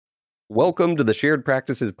Welcome to the Shared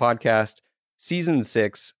Practices Podcast, Season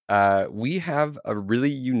 6. We have a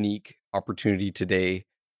really unique opportunity today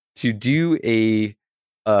to do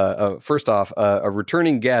first off, a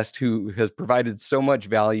returning guest who has provided so much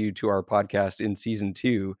value to our podcast in Season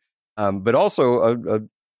 2, but also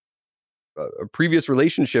a previous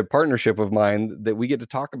partnership of mine that we get to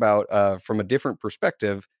talk about from a different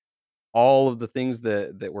perspective, all of the things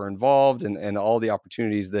that were involved and all the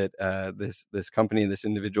opportunities that this company, this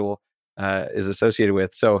individual is associated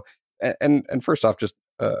with. So, and first off, just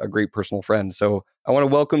a great personal friend. So I want to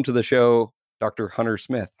welcome to the show, Dr. Hunter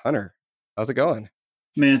Smith. Hunter, how's it going?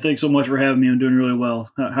 Man, thanks so much for having me. I'm doing really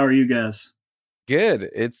well. How are you guys?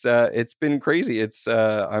 Good. It's been crazy.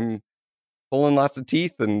 I'm pulling lots of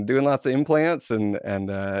teeth and doing lots of implants and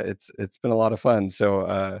it's been a lot of fun.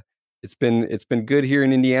 So it's been good here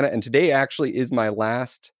in Indiana. And today actually is my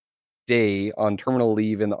last day on terminal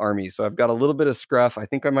leave in the Army. So I've got a little bit of scruff. I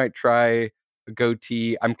think I might try a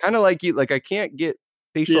goatee. I'm kind of like you, like I can't get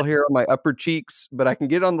facial hair on my upper cheeks, but I can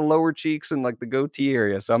get on the lower cheeks and like the goatee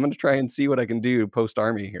area. So I'm going to try and see what I can do post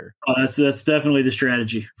Army here. Oh, that's definitely the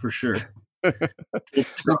strategy for sure.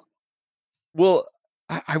 Well,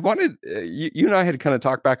 I wanted, you and I had kind of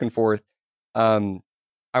talked back and forth. I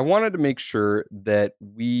wanted to make sure that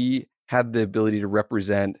we had the ability to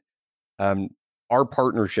represent our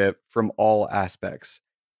partnership from all aspects.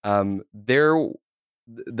 The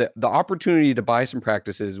opportunity to buy some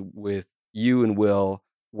practices with you and Will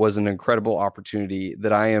was an incredible opportunity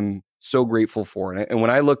that I am so grateful for. And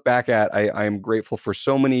when I look back at, I am grateful for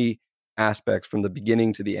so many aspects from the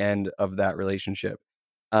beginning to the end of that relationship.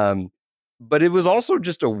 But it was also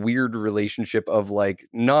just a weird relationship of like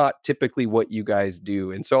not typically what you guys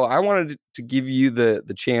do. And so I wanted to give you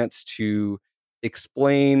the chance to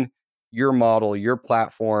explain your model, your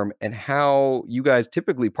platform, and how you guys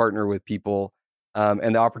typically partner with people,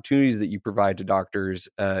 and the opportunities that you provide to doctors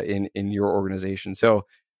in your organization. So,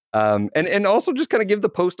 and also just kind of give the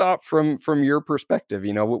post-op from your perspective.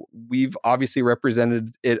 You know, we've obviously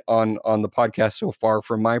represented it on the podcast so far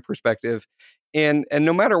from my perspective, and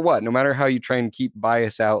no matter what, no matter how you try and keep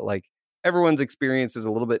bias out, like everyone's experience is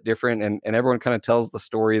a little bit different, and everyone kind of tells the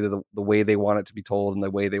story the way they want it to be told and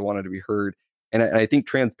the way they want it to be heard. And I think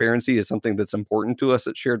transparency is something that's important to us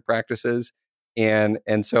at Shared Practices. And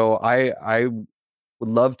so I would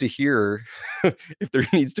love to hear if there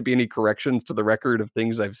needs to be any corrections to the record of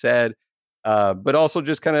things I've said, but also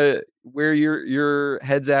just kind of where your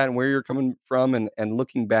head's at and where you're coming from and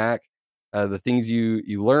looking back, the things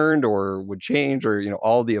you learned or would change, or, you know,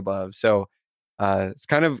 all of the above. So it's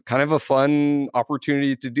kind of a fun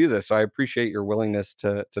opportunity to do this. So I appreciate your willingness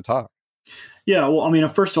to talk. Yeah, well, I mean,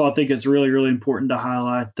 first of all, I think it's really, really important to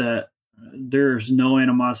highlight that there's no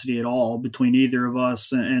animosity at all between either of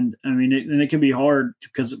us. And I mean, it can be hard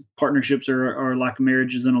because partnerships are like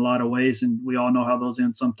marriages in a lot of ways. And we all know how those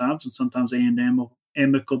end sometimes, and sometimes they end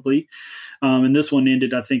amicably. And this one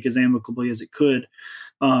ended, I think, as amicably as it could,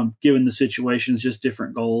 given the situations, just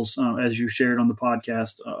different goals, as you shared on the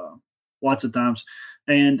podcast lots of times.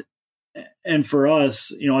 And for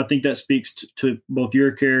us, you know, I think that speaks to both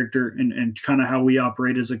your character and kind of how we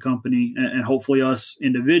operate as a company, and hopefully us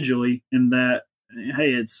individually, in that, hey,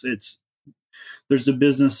 it's there's the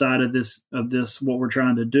business side of this, what we're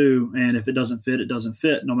trying to do. And if it doesn't fit, it doesn't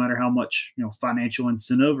fit, no matter how much, you know, financial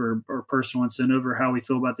incentive or personal incentive or how we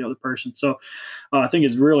feel about the other person. So I think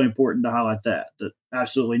it's really important to highlight that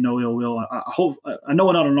absolutely no ill will. I know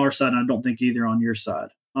it not on our side, and I don't think either on your side.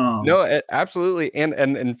 No, absolutely. And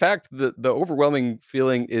in fact, the overwhelming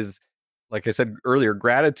feeling is, like I said earlier,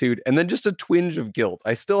 gratitude, and then just a twinge of guilt.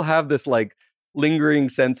 I still have this like lingering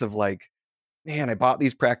sense of like, man, I bought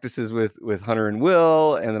these practices with Hunter and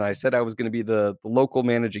Will, and then I said I was going to be the local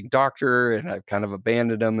managing doctor, and I've kind of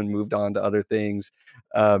abandoned them and moved on to other things.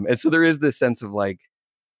 And so there is this sense of like,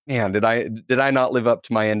 man, did I not live up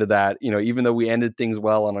to my end of that? You know, even though we ended things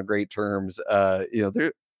well on a great terms, you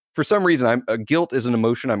know, for some reason, guilt is an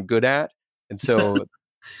emotion I'm good at, and so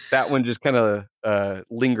that one just kind of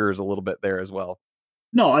lingers a little bit there as well.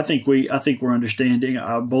 No, I think we're understanding.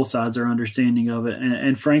 Both sides are understanding of it,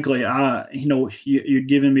 and frankly, you'd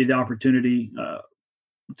given me the opportunity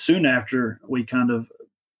soon after we kind of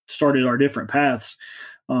started our different paths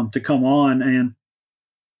to come on, and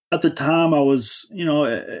at the time, I was, you know,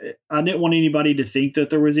 I didn't want anybody to think that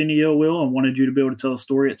there was any ill will. I wanted you to be able to tell a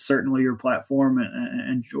story. It's certainly your platform,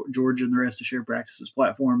 and George and the rest of Shared Practices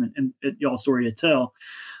platform, and y'all's story to tell.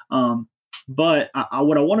 But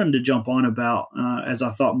what I wanted to jump on about, as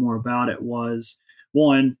I thought more about it, was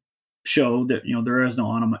one, show that, you know, there is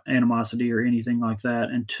no animosity or anything like that,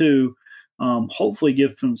 and two, hopefully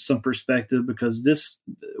give them some perspective, because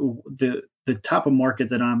the type of market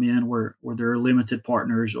that I'm in, where there are limited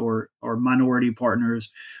partners or minority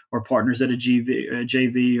partners, or partners at a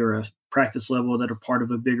JV or a practice level that are part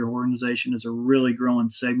of a bigger organization, is a really growing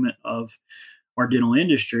segment of our dental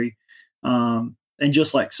industry. And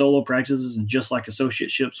just like solo practices, and just like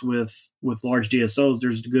associateships with large DSOs,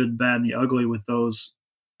 there's the good, bad, and the ugly with those,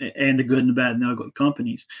 and the good and the bad and the ugly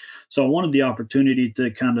companies. So I wanted the opportunity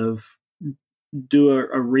to kind of do a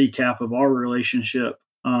recap of our relationship,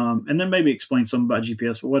 and then maybe explain something about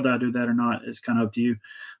GPS. But whether I do that or not is kind of up to you.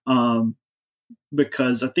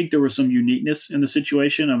 Because I think there was some uniqueness in the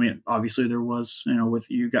situation. I mean, obviously there was, with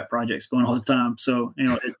you got projects going all the time. So,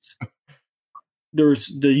 there's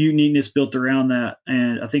the uniqueness built around that.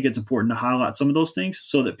 And I think it's important to highlight some of those things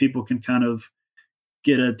so that people can kind of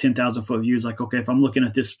get a 10,000-foot view. It's like, okay, if I'm looking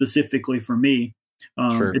at this specifically for me,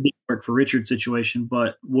 Sure. it didn't work for Richard's situation,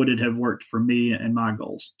 but would it have worked for me and my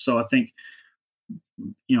goals? So I think,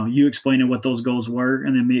 you explaining what those goals were,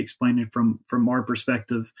 and then me explaining from our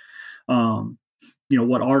perspective,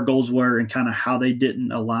 what our goals were, and kind of how they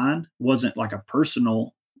didn't align. Wasn't like a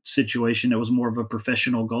personal situation. It was more of a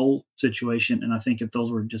professional goal situation. And I think if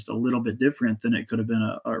those were just a little bit different, then it could have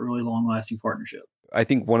been a really long lasting partnership. I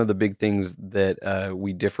think one of the big things that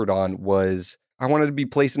we differed on was I wanted to be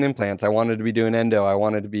placing implants. I wanted to be doing endo. I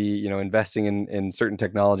wanted to be, investing in certain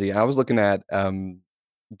technology. I was looking at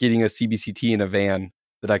getting a CBCT in a van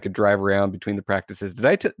that I could drive around between the practices. Did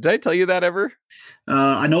I tell you that ever?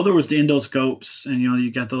 I know there was the endoscopes, and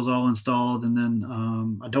you got those all installed, and then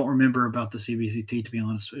I don't remember about the CBCT, to be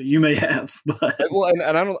honest with you. You may have, but Well, and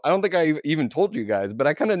I don't think I even told you guys, but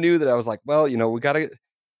I kind of knew that I was like, well, we got to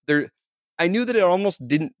there. I knew that it almost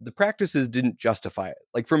didn't. The practices didn't justify it.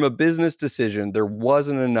 Like from a business decision, there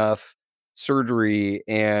wasn't enough surgery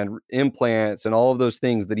and implants and all of those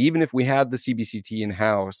things that even if we had the CBCT in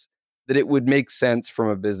house, that it would make sense from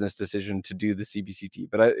a business decision to do the CBCT.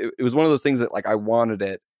 But it was one of those things that like I wanted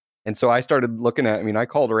it. And so I started looking at, I mean, I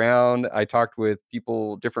called around, I talked with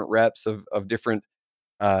people, different reps of different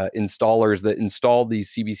installers that installed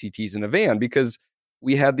these CBCTs in a van, because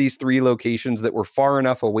we had these three locations that were far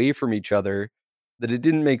enough away from each other that it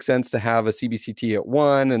didn't make sense to have a CBCT at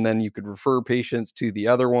one and then you could refer patients to the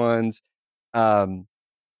other ones. Um,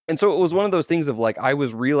 and so it was one of those things of like, I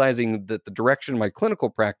was realizing that the direction my clinical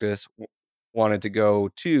practice wanted to go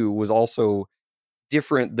to was also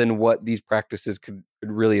different than what these practices could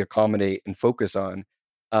really accommodate and focus on,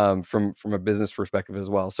 from a business perspective as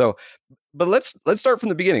well. So, but let's start from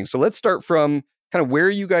the beginning. So let's start from kind of where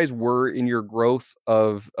you guys were in your growth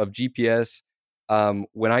of GPS,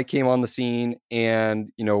 when I came on the scene,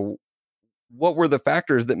 and what were the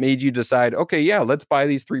factors that made you decide, okay, yeah, let's buy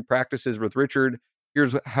these three practices with Richard.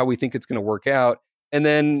 Here's how we think it's going to work out, and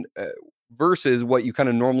then versus what you kind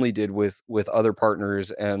of normally did with other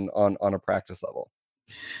partners and on a practice level.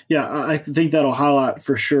 yeah, I think that'll highlight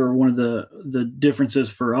for sure. One of the differences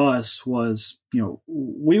for us was,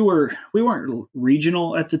 we weren't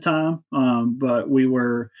regional at the time, but we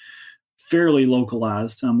were fairly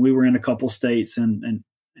localized. We were in a couple states, and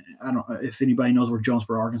I don't know if anybody knows where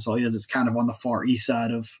Jonesboro, Arkansas is. It's kind of on the far east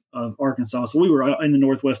side of Arkansas. So we were in the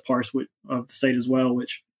northwest parts of the state as well,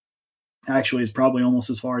 which actually is probably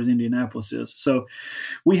almost as far as Indianapolis is. So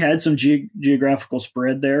we had some geographical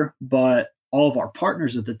spread there, but all of our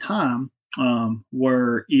partners at the time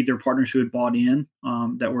were either partners who had bought in,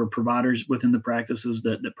 that were providers within the practices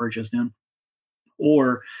that purchased in,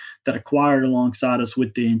 or that acquired alongside us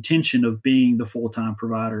with the intention of being the full-time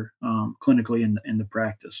provider, clinically in the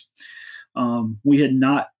practice. We had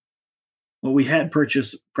not, well, we had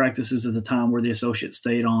purchased practices at the time where the associate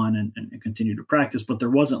stayed on and continued to practice, but there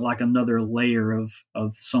wasn't like another layer of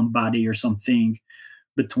somebody or something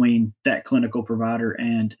between that clinical provider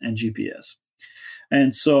and GPS.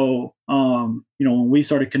 And so, when we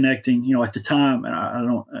started connecting, at the time, and I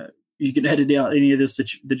don't, you can edit out any of this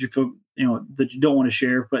that you feel, that you don't want to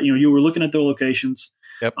share, but, you were looking at the locations,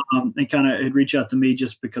 Yep. And kind of had reached out to me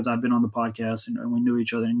just because I'd been on the podcast and we knew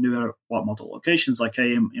each other and knew I bought multiple locations. Like,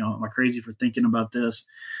 hey, am I crazy for thinking about this?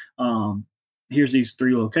 Here's these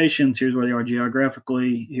three locations. Here's where they are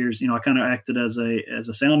geographically. Here's, I kind of acted as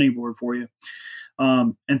a sounding board for you.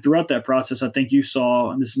 And throughout that process, I think you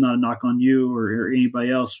saw, and this is not a knock on you or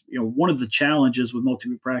anybody else, one of the challenges with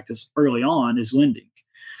multi-group practice early on is lending.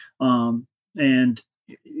 And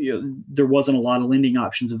there wasn't a lot of lending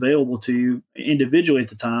options available to you individually at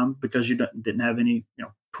the time because you didn't have any,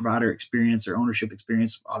 provider experience or ownership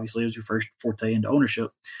experience. Obviously, it was your first forte into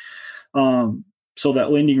ownership. So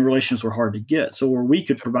that lending relations were hard to get. So where we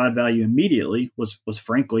could provide value immediately was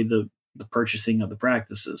frankly the purchasing of the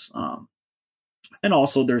practices. And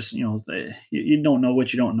also, there's you don't know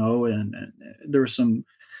what you don't know, and there's some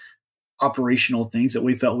operational things that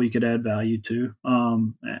we felt we could add value to,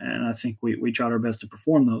 and I think we tried our best to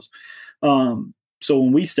perform those. So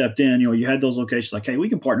when we stepped in, you had those locations like, hey, we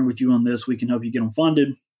can partner with you on this. We can help you get them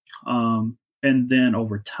funded. And then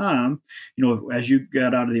over time, as you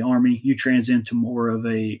got out of the Army, you trans into more of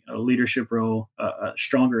a leadership role, a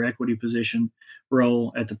stronger equity position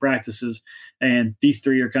role at the practices. And these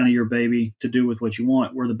three are kind of your baby to do with what you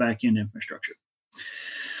want. We're the back end infrastructure.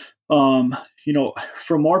 From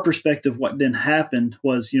our perspective, what then happened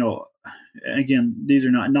was, again, these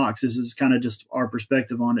are not knocks. This is kind of just our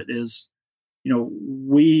perspective on it is,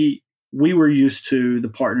 we were used to the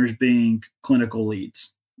partners being clinical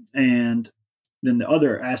leads. And then the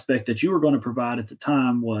other aspect that you were going to provide at the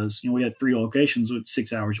time was, we had 3 locations with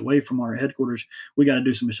 6 hours away from our headquarters. We got to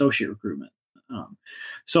do some associate recruitment.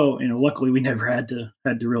 So luckily we never had to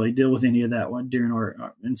really deal with any of that one during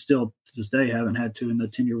our and still to this day haven't had to in the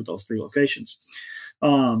tenure with those 3 locations.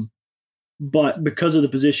 But because of the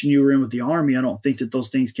position you were in with the Army, I don't think that those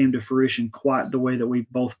things came to fruition quite the way that we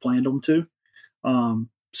both planned them to.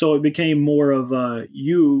 So it became more of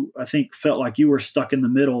you, I think, felt like you were stuck in the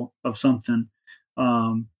middle of something.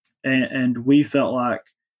 And we felt like,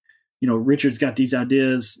 Richard's got these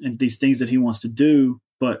ideas and these things that he wants to do,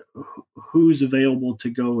 but who's available to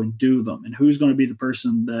go and do them, and who's going to be the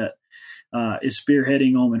person that is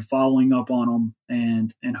spearheading them and following up on them,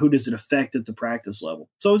 and who does it affect at the practice level?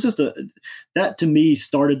 So it's just that to me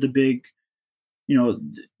started the big,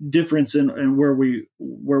 difference in where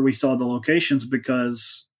we saw the locations,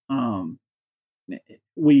 because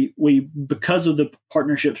we because of the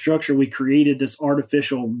partnership structure, we created this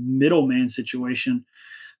artificial middleman situation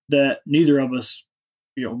that neither of us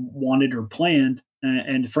wanted or planned.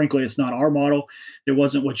 And frankly, it's not our model. It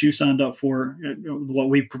wasn't what you signed up for. What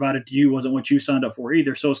we provided to you wasn't what you signed up for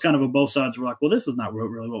either. So it's kind of a both sides were like, well, this is not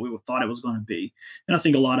really what we thought it was going to be. And I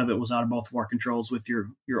think a lot of it was out of both of our controls with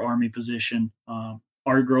your Army position,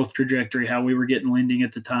 our growth trajectory, how we were getting lending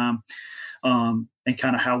at the time, and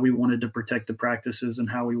kind of how we wanted to protect the practices and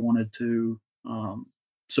how we wanted to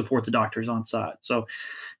support the doctors on site. So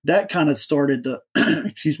that kind of started the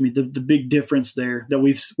excuse me, the big difference there that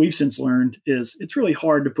we've since learned is it's really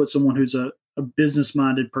hard to put someone who's a business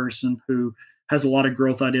minded person who has a lot of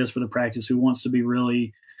growth ideas for the practice, who wants to be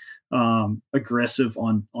really aggressive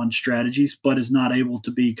on strategies, but is not able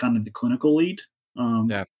to be kind of the clinical lead.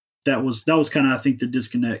 Yeah. That was kind of, I think, the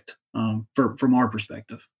disconnect from our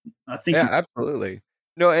perspective. I think Yeah, absolutely.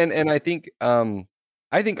 No, and I think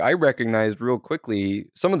I recognized real quickly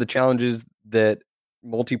some of the challenges that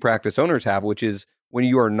multi-practice owners have, which is when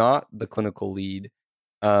you are not the clinical lead,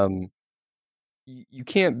 um, you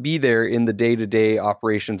can't be there in the day-to-day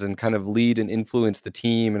operations and kind of lead and influence the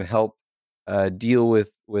team and help deal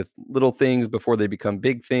with little things before they become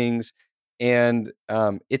big things. And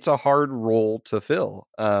it's a hard role to fill.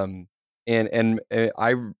 And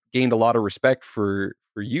I've gained a lot of respect for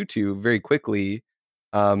you two very quickly,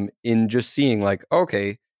 in just seeing like,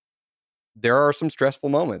 okay, there are some stressful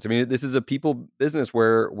moments. I mean, this is a people business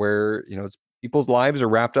where it's people's lives are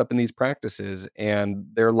wrapped up in these practices, and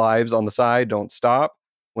their lives on the side don't stop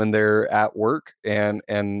when they're at work, and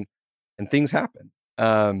things happen.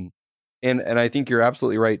 And I think you're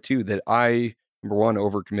absolutely right too that I, number one,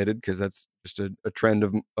 overcommitted, because that's just a trend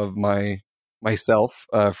of myself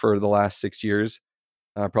for the last 6 years,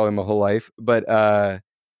 probably my whole life. But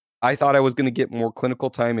I thought I was gonna get more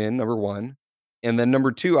clinical time in, number 1, and then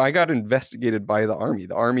number 2, I got investigated by the Army.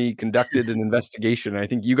 The Army conducted an investigation. I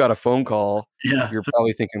think you got a phone call. yeah. You're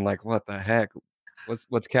probably thinking like, "What the heck?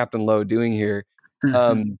 What's Captain Lowe doing here?"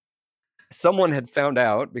 Um, Someone had found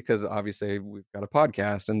out, because obviously we've got a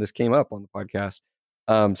podcast and this came up on the podcast.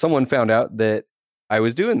 Someone found out that I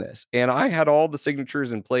was doing this, and I had all the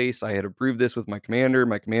signatures in place. I had approved this with my commander,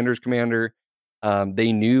 my commander's commander.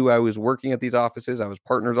 They knew I was working at these offices. I was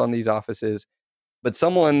partners on these offices, but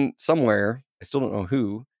someone somewhere, I still don't know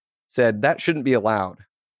who, said that shouldn't be allowed.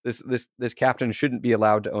 This captain shouldn't be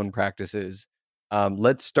allowed to own practices.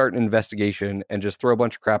 Let's start an investigation and just throw a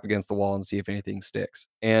bunch of crap against the wall and see if anything sticks.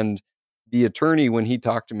 And the attorney, when he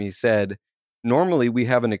talked to me, said, normally we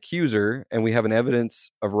have an accuser and we have an evidence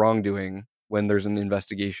of wrongdoing when there's an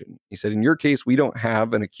investigation. He said, in your case, we don't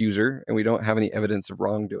have an accuser and we don't have any evidence of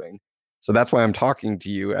wrongdoing. So that's why I'm talking to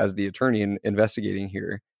you as the attorney and investigating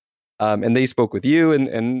here. And they spoke with you,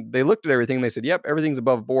 and they looked at everything. And they said, yep, everything's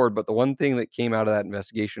above board. But the one thing that came out of that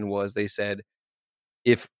investigation was they said,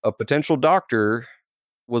 if a potential doctor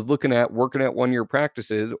was looking at working at one of your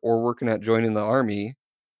practices or working at joining the Army,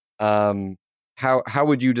 um, how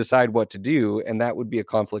would you decide what to do? And that would be a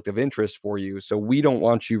conflict of interest for you. So we don't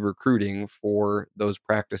want you recruiting for those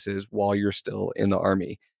practices while you're still in the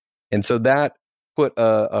Army. And so that put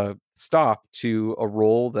a stop to a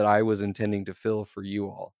role that I was intending to fill for you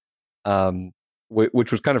all, um,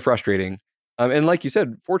 which was kind of frustrating. And like you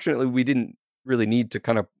said, fortunately, we didn't really need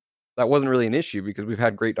to that wasn't really an issue because we've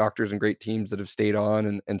had great doctors and great teams that have stayed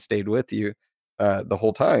on and stayed with you the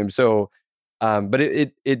whole time. So, but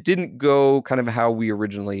it didn't go kind of how we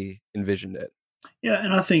originally envisioned it. Yeah,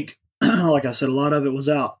 and I think, like I said, a lot of it was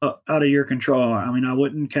out of your control. I mean, I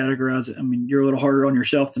wouldn't categorize it. I mean, you're a little harder on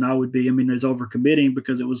yourself than I would be. I mean, it's overcommitting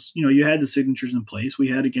because it was, you had the signatures in place. We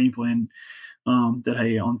had a game plan that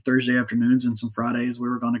hey, on Thursday afternoons and some Fridays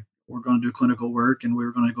we're going to do clinical work and we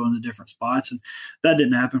were going to go into different spots, and that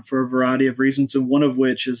didn't happen for a variety of reasons. And one of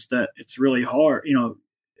which is that it's really hard.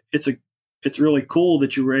 It's really cool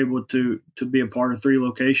that you were able to be a part of 3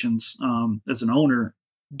 locations as an owner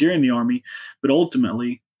during the Army, but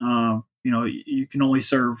ultimately, you can only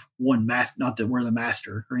serve one master. Not that we're the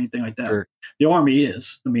master or anything like that. Sure. The Army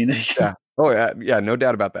is. I mean, yeah. Oh yeah, yeah, no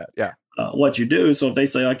doubt about that. Yeah. What you do. So if they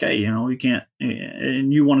say like, hey, you can't,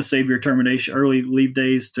 and you want to save your termination early leave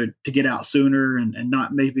days to get out sooner and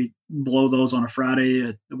not maybe blow those on a Friday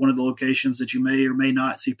at one of the locations that you may or may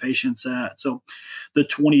not see patients at. So the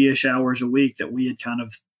 20-ish hours a week that we had kind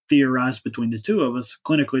of theorized between the two of us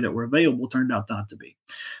clinically that were available turned out not to be.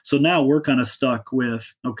 So now we're kind of stuck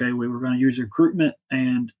with, okay, we were going to use recruitment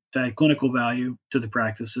and to add clinical value to the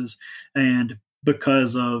practices. And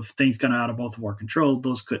because of things kind of out of both of our control,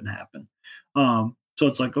 those couldn't happen. So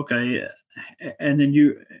it's like, okay. And then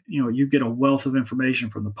you get a wealth of information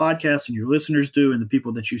from the podcast and your listeners do, and the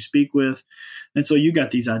people that you speak with. And so you got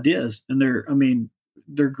these ideas and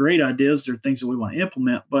they're great ideas. They're things that we want to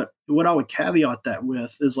implement. But what I would caveat that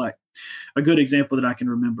with is like a good example that I can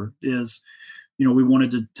remember is, we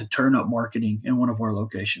wanted to turn up marketing in one of our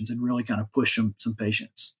locations and really kind of push some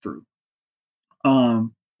patients through.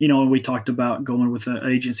 And we talked about going with an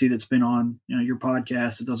agency that's been on, your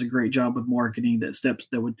podcast that does a great job with marketing, that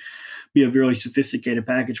would be a really sophisticated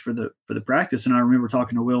package for the practice. And I remember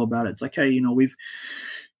talking to Will about it. It's like, hey,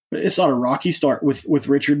 it's not a rocky start with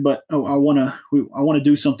Richard, but I want to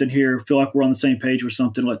do something here. Feel like we're on the same page with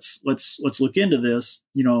something. Let's look into this,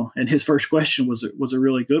 and his first question was a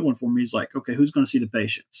really good one for me. He's like, okay, who's going to see the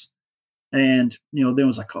patients? And, then it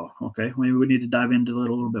was like, oh, okay, maybe we need to dive into it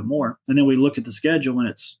a little bit more. And then we look at the schedule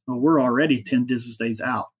and we're already 10 business days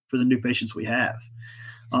out for the new patients we have.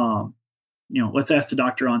 Let's ask the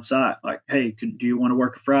doctor on site, like, hey, do you want to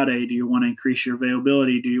work a Friday? Do you want to increase your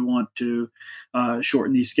availability? Do you want to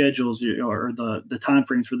shorten these schedules or the time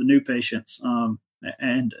frames for the new patients?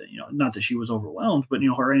 And not that she was overwhelmed, but,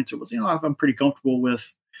 her answer was, I'm pretty comfortable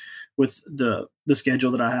with the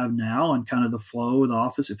schedule that I have now and kind of the flow of the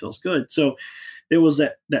office. It feels good. So it was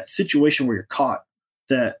that situation where you're caught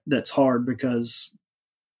that's hard because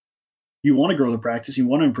you want to grow the practice. You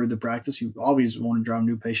want to improve the practice. You always want to drive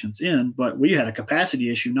new patients in, but we had a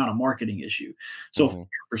capacity issue, not a marketing issue. So from your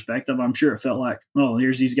perspective, I'm sure it felt like, oh,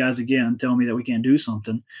 here's these guys again telling me that we can't do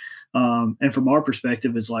something. And from our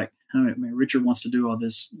perspective, it's like, Richard wants to do all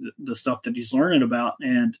the stuff that he's learning about,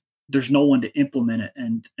 and there's no one to implement it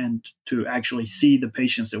and to actually see the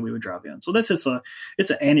patients that we would drive in. So that's just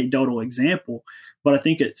it's an anecdotal example, but I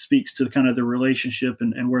think it speaks to kind of the relationship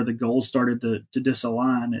and where the goals started to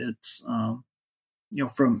disalign. It's,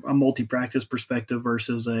 from a multi-practice perspective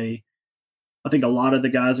versus I think a lot of the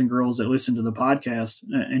guys and girls that listen to the podcast,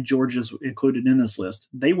 and George is included in this list,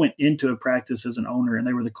 they went into a practice as an owner and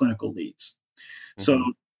they were the clinical leads. Mm-hmm.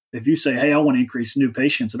 So if you say, hey, I want to increase new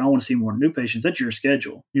patients and I want to see more new patients, that's your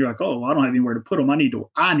schedule. You're like, oh, well, I don't have anywhere to put them. I need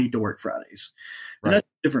to work Fridays. Right. And that's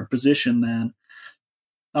a different position than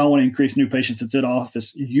I want to increase new patients at the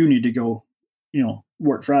office. You need to go,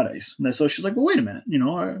 work Fridays. And so she's like, well, wait a minute.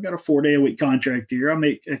 I got a 4-day-a-week contract here. I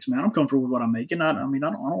make X amount. I'm comfortable with what I'm making. I don't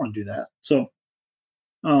want to do that. So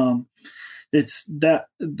it's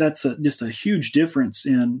that's just a huge difference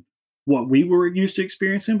in what we were used to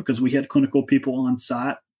experiencing, because we had clinical people on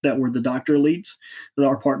site that were the doctor leads.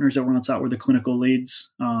 Our partners that were on site were the clinical leads,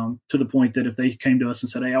 to the point that if they came to us and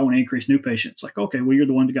said, hey, I want to increase new patients, like, okay, well, you're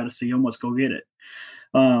the one that got to see them. Let's go get it.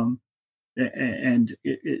 And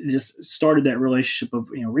it just started that relationship of,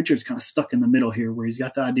 Richard's kind of stuck in the middle here where he's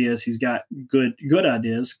got the ideas. He's got good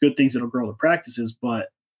ideas, good things that'll grow the practices, but,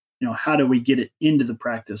 how do we get it into the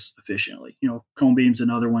practice efficiently? Cone beam's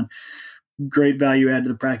another one. Great value add to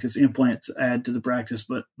the practice, implants add to the practice,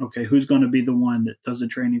 but okay, who's going to be the one that does the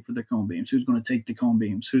training for the cone beams? Who's going to take the cone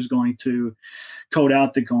beams? Who's going to code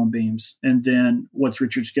out the cone beams? And then what's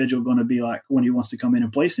Richard's schedule going to be like when he wants to come in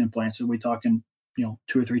and place implants? Are we talking 2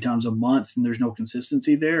 or 3 times a month and there's no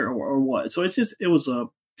consistency there, or what. So it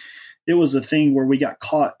was a thing where we got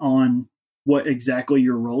caught on what exactly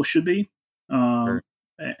your role should be. Sure.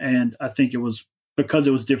 And I think it was because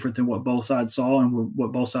it was different than what both sides saw and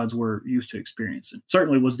what both sides were used to experiencing.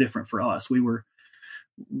 Certainly was different for us. We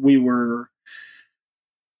were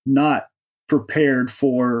not prepared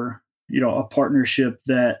for, a partnership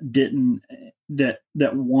that didn't that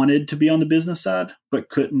wanted to be on the business side but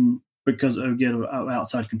couldn't, because again of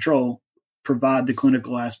outside control, provide the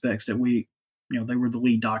clinical aspects that they were the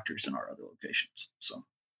lead doctors in our other locations. So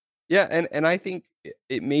Yeah, and I think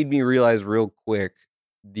it made me realize real quick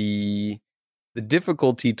the the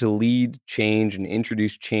difficulty to lead change and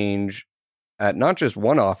introduce change at not just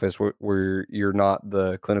one office where you're not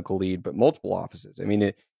the clinical lead, but multiple offices. I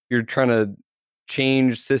mean, you're trying to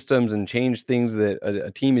change systems and change things that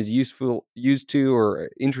a team is used to, or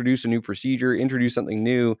introduce a new procedure, introduce something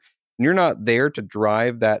new, and you're not there to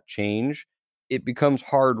drive that change. It becomes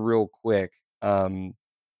hard real quick to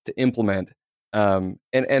implement, and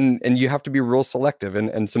you have to be real selective.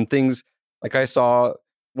 And some things, like I saw,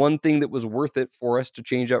 one thing that was worth it for us to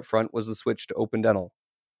change up front was the switch to open dental.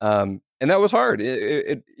 And that was hard.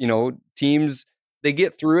 Teams, they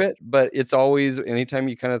get through it, but it's always, anytime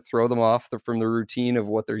you kind of throw them off from the routine of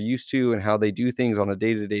what they're used to and how they do things on a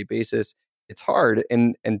day-to-day basis, it's hard.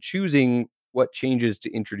 And choosing what changes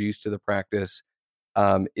to introduce to the practice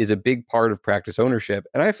is a big part of practice ownership.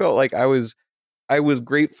 And I felt like I was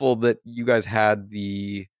grateful that you guys had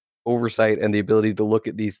the oversight and the ability to look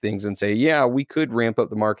at these things and say, yeah, we could ramp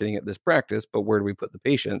up the marketing at this practice, but where do we put the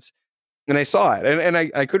patients? And I saw it, and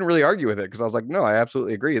I couldn't really argue with it, because I was like, "No, I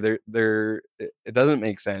absolutely agree. It doesn't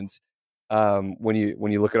make sense, when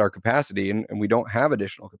you look at our capacity, and we don't have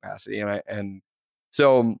additional capacity."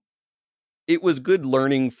 So it was good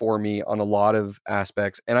learning for me on a lot of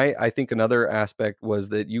aspects. And I think another aspect was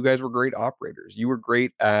that you guys were great operators. You were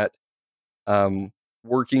great at, um,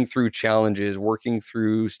 working through challenges, working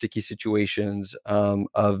through sticky situations,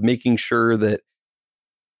 of making sure that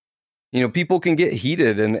people can get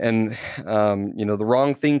heated, and the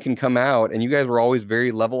wrong thing can come out, and you guys were always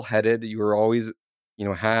very level-headed. You were always,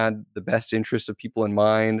 had the best interest of people in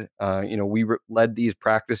mind. We led these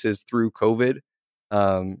practices through COVID,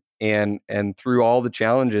 and through all the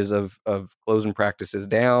challenges of closing practices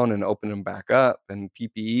down and opening them back up, and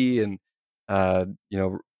PPE, and uh, you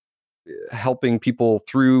know helping people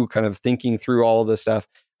through, kind of thinking through all of this stuff.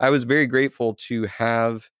 I was very grateful to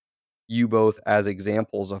have you both as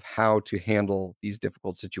examples of how to handle these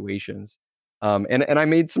difficult situations. And I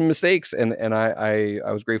made some mistakes, and I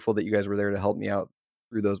was grateful that you guys were there to help me out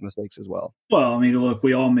through those mistakes as well. well, I mean, look,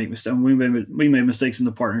 we all make mistakes. We made mistakes in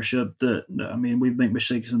the partnership. We make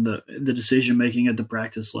mistakes in the decision making at the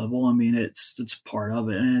practice level. I mean, it's part of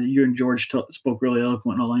it. And you and George spoke really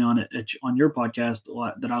eloquently on it on your podcast a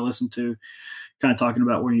lot that I listened to, kind of talking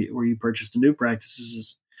about where you purchased the new practices.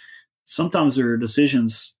 Is sometimes there are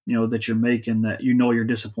decisions that you're making that you're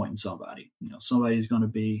disappointing somebody. Somebody's going to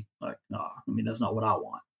be like, no, I mean, that's not what I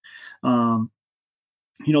want. Um,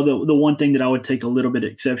 the one thing that I would take a little bit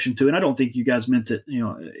of exception to, and I don't think you guys meant it,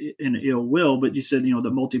 in ill will, but you said,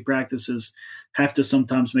 that multi practices have to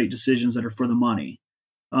sometimes make decisions that are for the money.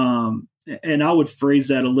 And I would phrase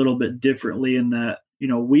that a little bit differently, in that,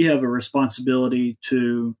 we have a responsibility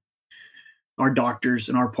to our doctors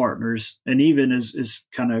and our partners, and even as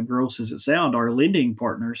kind of gross as it sounds, our lending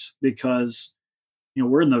partners, because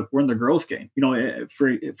we're in the growth game.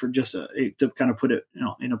 For just to kind of put it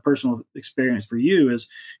in a personal experience for you is,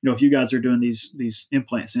 if you guys are doing these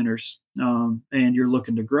implant centers, and you're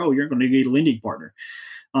looking to grow, you're going to need a lending partner.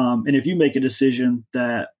 And if you make a decision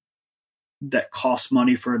that costs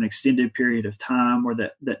money for an extended period of time, or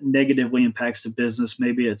that negatively impacts the business,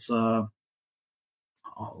 maybe it's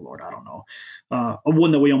oh Lord, I don't know.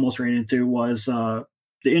 One that we almost ran into was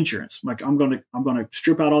the insurance. Like, I'm gonna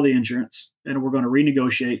strip out all the insurance, and we're gonna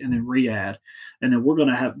renegotiate and then re-add, and then we're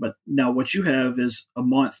gonna have. But now what you have is a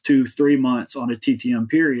month to 3 months on a TTM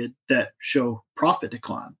period that show profit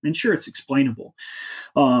decline. And sure, it's explainable,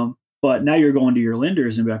 but now you're going to your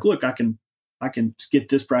lenders and be like, look, I can get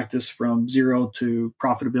this practice from zero to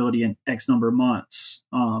profitability in X number of months.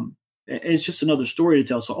 It's just another story to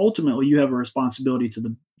tell. So ultimately, you have a responsibility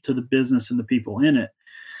to the business and the people in it,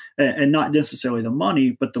 and not necessarily the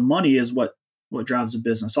money, but the money is what drives the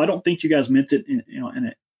business. So I don't think you guys meant it in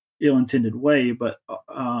an ill-intended way, but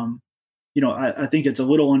I think it's a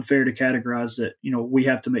little unfair to categorize that. We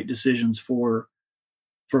have to make decisions for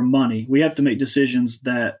money. We have to make decisions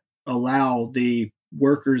that allow the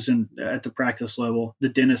workers at the practice level, the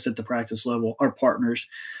dentist at the practice level, our partners,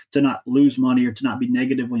 to not lose money or to not be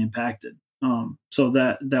negatively impacted. So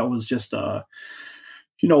that was just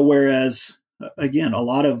whereas again, a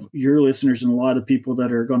lot of your listeners and a lot of the people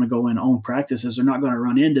that are going to go in own practices are not going to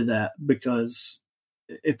run into that, because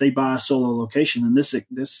if they buy a solo location, then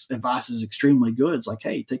this advice is extremely good. It's like,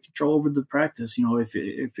 hey, take control over the practice. If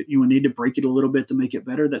you need to break it a little bit to make it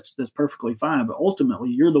better, that's perfectly fine. But ultimately,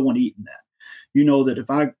 you're the one eating that. You know that if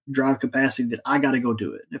I drive capacity, that I got to go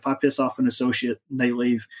do it. If I piss off an associate and they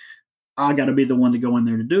leave, I got to be the one to go in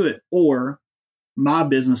there to do it, or my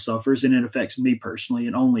business suffers and it affects me personally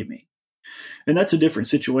and only me. And that's a different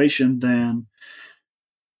situation than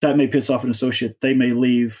that may piss off an associate. They may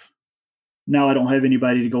leave. Now I don't have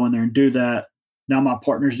anybody to go in there and do that. Now my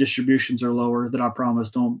partner's distributions are lower that I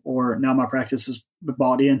promised them, or now my practice is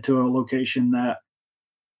bought into a location that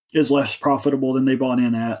is less profitable than they bought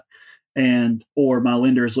in at. And, or my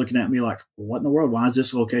lender is looking at me like, what in the world? Why is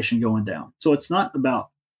this location going down? So it's not about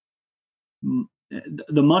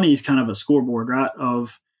the money is kind of a scoreboard, right,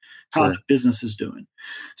 of how Sure. the business is doing.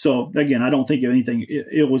 So again, I don't think of anything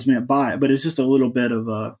it was meant by it, but it's just a little bit of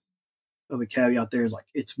a caveat there. Is like,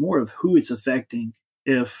 it's more of who it's affecting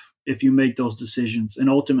if you make those decisions. And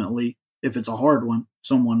ultimately, if it's a hard one,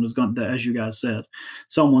 someone is going to, as you guys said,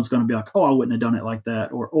 someone's going to be like, oh, I wouldn't have done it like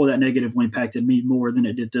that, or oh, that negatively impacted me more than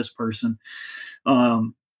it did this person.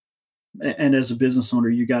 And as a business owner,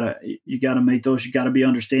 you gotta make those. You gotta be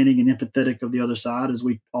understanding and empathetic of the other side, as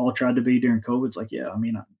we all tried to be during COVID. It's like, yeah, I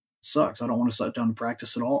mean, it sucks. I don't want to shut down the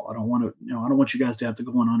practice at all. I don't want to, I don't want you guys to have to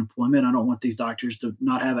go on unemployment. I don't want these doctors to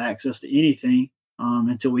not have access to anything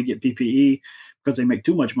until we get PPE, because they make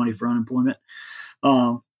too much money for unemployment.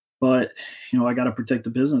 But I got to protect the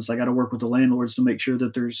business. I got to work with the landlords to make sure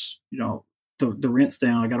that there's, the rent's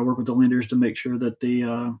down. I got to work with the lenders to make sure that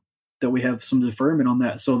that we have some deferment on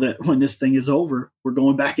that, so that when this thing is over, we're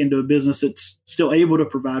going back into a business that's still able to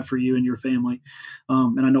provide for you and your family.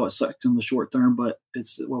 And I know it sucks in the short term, but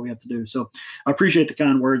it's what we have to do. So I appreciate the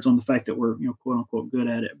kind words on the fact that we're, quote unquote, good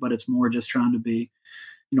at it, but it's more just trying to be,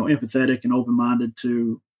 empathetic and open-minded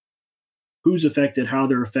to who's affected, how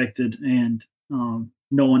they're affected, and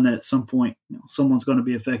knowing that at some point, someone's going to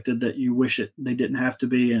be affected that you wish they didn't have to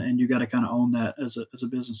be, and you got to kind of own that as a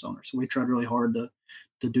business owner. So we tried really hard to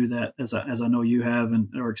do that, as I know you have and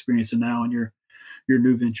are experiencing now in your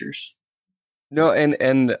new ventures. No,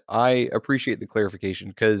 and I appreciate the clarification,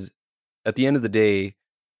 because at the end of the day,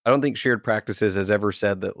 I don't think shared practices has ever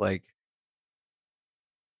said that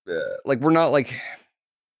we're not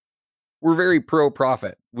we're very pro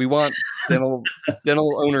profit. We want dental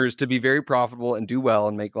owners to be very profitable and do well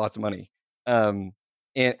and make lots of money, and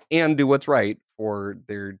do what's right for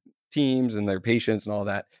their teams and their patients and all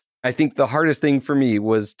that. I think the hardest thing for me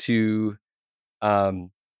was to,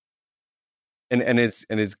 um,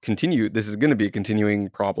 it's continued. This is going to be a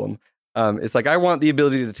continuing problem. It's like, I want the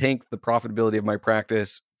ability to tank the profitability of my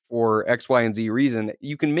practice for X, Y, and Z reason.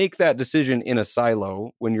 You can make that decision in a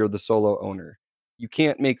silo when you're the solo owner. You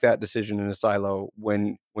can't make that decision in a silo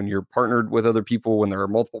when you're partnered with other people, when there are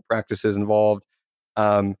multiple practices involved,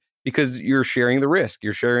 um, because you're sharing the risk.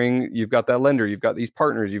 You've got that lender, you've got these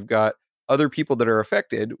partners, you've got other people that are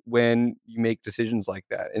affected when you make decisions like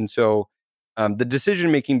that. And so the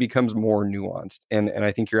decision making becomes more nuanced. And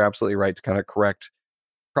I think you're absolutely right to kind of correct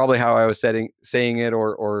probably how I was saying it,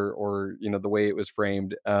 or the way it was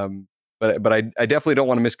framed. But I definitely don't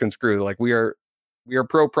want to misconstrue. Like, we are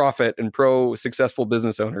pro profit and pro successful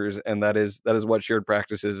business owners, and that is what shared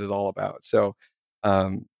practices is all about. So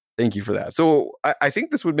thank you for that. So I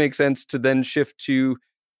think this would make sense to then shift to,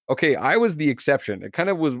 okay, I was the exception. It kind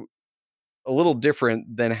of was a little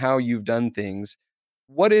different than how you've done things.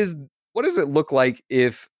 What is what does it look like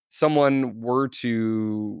if someone were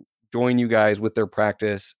to join you guys with their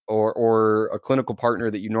practice, or a clinical partner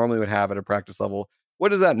that you normally would have at a practice level? What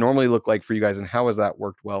does that normally look like for you guys, and how has that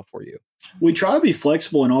worked well for you? We try to be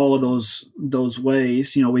flexible in all of those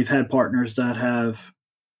ways. We've had partners that have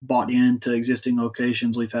bought into existing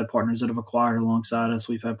locations. We've had partners that have acquired alongside us.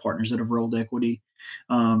 We've had partners that have rolled equity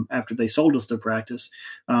after they sold us their practice.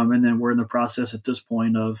 And then we're in the process at this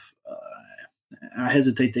point of, I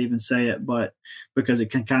hesitate to even say it, but because it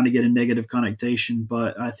can kind of get a negative connotation.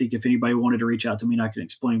 But I think if anybody wanted to reach out to me and I can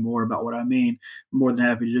explain more about what I mean, I'm more than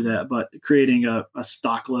happy to do that. But creating a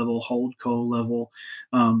stock level, hold co level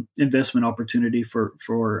investment opportunity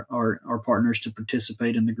for our partners to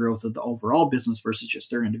participate in the growth of the overall business versus just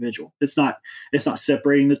their individual. It's not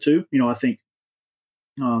separating the two. I think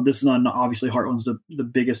this is not, obviously, Heartland's the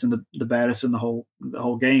biggest and the baddest in the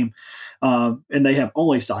whole game, and they have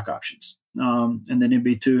only stock options. and then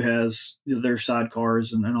MB2 has their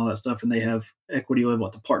sidecars and all that stuff, and they have equity level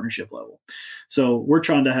at the partnership level. So we're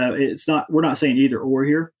trying to have it's not we're not saying either or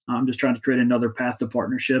here. I'm just trying to create another path to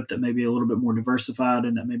partnership that may be a little bit more diversified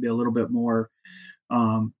and that may be a little bit more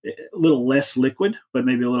a little less liquid, but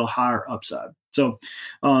maybe a little higher upside. So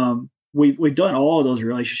we've done all of those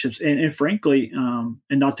relationships, and frankly, and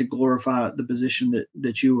not to glorify the position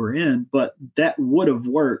that you were in, but that would have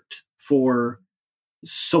worked for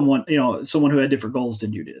someone someone who had different goals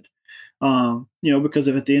than you did. Because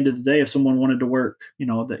if at the end of the day, if someone wanted to work,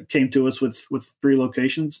 that came to us with 3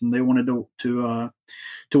 locations and they wanted to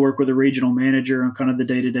work with a regional manager on kind of the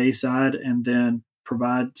day-to-day side and then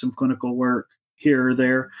provide some clinical work here or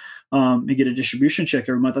there, and get a distribution check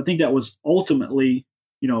every month. I think that was ultimately,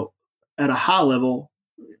 at a high level,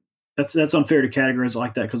 that's unfair to categorize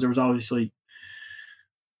like that because there was obviously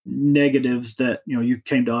negatives that you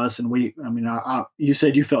came to us and you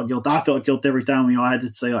said you felt guilt. I felt guilt every time I had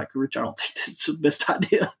to say like, Rich, I don't think that's the best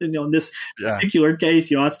idea. And in this particular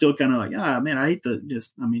case, I still kind of like, man, I hate to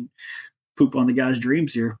poop on the guy's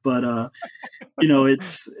dreams here, but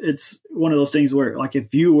it's one of those things where like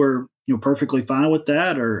if you were perfectly fine with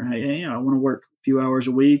that, or hey, I want to work a few hours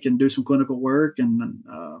a week and do some clinical work and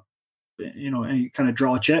and kind of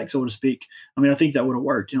draw a check, so to speak. I think that would have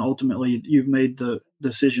worked. Ultimately, you've made the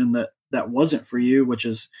decision that wasn't for you, which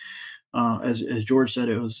is, as George said,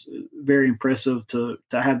 it was very impressive to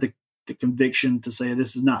have the conviction to say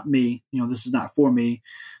this is not me. This is not for me,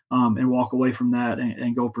 and walk away from that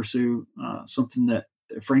and go pursue something that,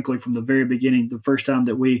 frankly, from the very beginning, the first time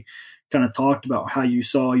that we kind of talked about how you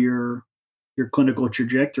saw your clinical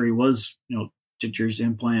trajectory was, dentures,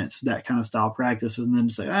 implants, that kind of style practice, and then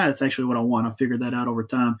say, it's actually what I want. I figured that out over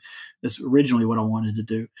time. That's originally what I wanted to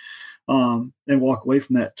do. And walk away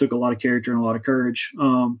from that took a lot of character and a lot of courage.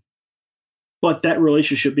 But that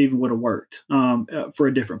relationship even would have worked for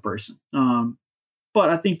a different person. But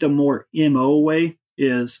I think the more MO way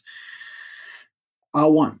is I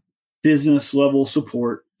want business level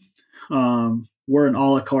support. We're an a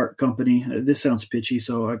la carte company. This sounds pitchy,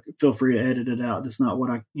 so feel free to edit it out. That's not what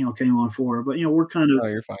I came on for. But we're kind of, oh,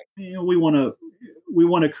 you're fine. We want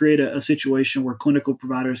to create a situation where clinical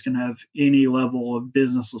providers can have any level of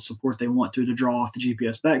business support they want to draw off the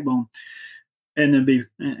GPS backbone, and then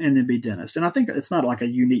be dentists. And I think it's not like a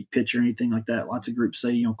unique pitch or anything like that. Lots of groups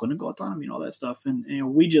say clinical autonomy and all that stuff, and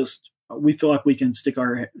we feel like we can stick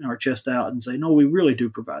our chest out and say, no, we really do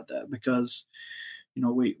provide that because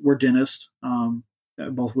we're dentists.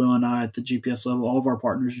 Both Will and I at the GPS level, all of our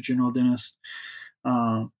partners are general dentists.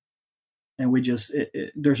 And we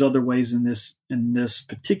there's other ways in this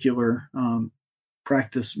particular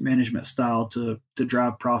practice management style to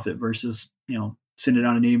drive profit versus, sending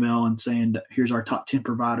out an email and saying that here's our top 10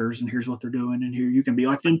 providers and here's what they're doing. And here you can be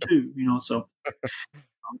like them too, so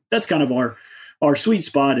that's kind of our sweet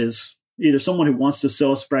spot is either someone who wants to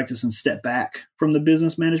sell us practice and step back from the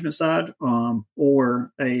business management side,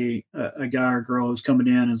 or a guy or girl who's coming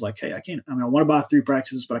in and is like, hey, I want to buy 3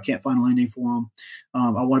 practices, but I can't find a lending for them.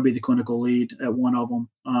 I want to be the clinical lead at one of them.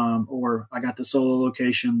 Or I got the solo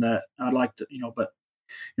location that I'd like to, but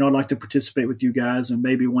I'd like to participate with you guys. And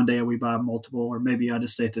maybe one day we buy multiple, or maybe I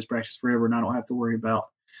just stay at this practice forever and I don't have to worry about,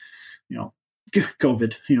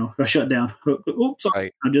 COVID, I shut down. Oops, sorry.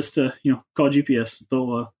 Right. I'm just, call GPS.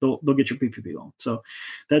 They'll get your PPP loan. So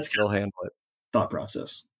that's they'll handle it. Thought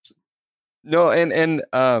process. So. No, and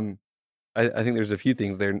I think there's a few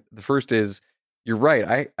things there. The first is you're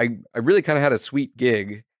right. I really kind of had a sweet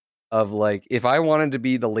gig of like, if I wanted to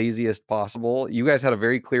be the laziest possible, you guys had a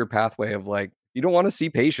very clear pathway of like, you don't want to see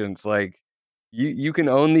patients. Like you can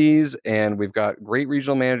own these, and we've got great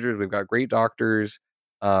regional managers, we've got great doctors.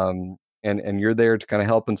 And you're there to kind of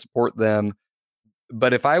help and support them.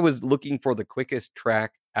 But if I was looking for the quickest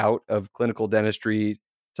track out of clinical dentistry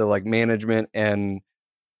to like management and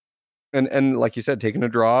like you said, taking a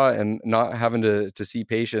draw and not having to see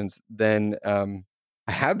patients, then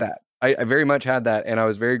I had that. I very much had that, and I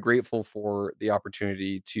was very grateful for the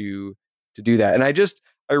opportunity to do that. And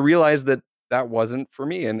I realized that wasn't for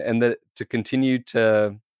me, and that to continue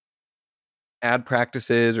to add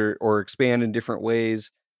practices or expand in different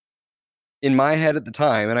ways. In my head at the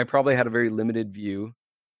time, and I probably had a very limited view,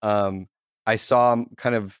 I saw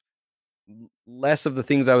kind of less of the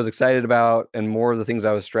things I was excited about and more of the things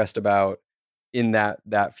I was stressed about in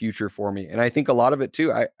that future for me. And I think a lot of it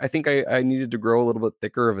too, I think I needed to grow a little bit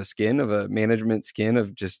thicker of a skin, of a management skin,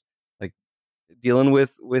 of just like dealing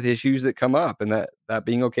with issues that come up, and that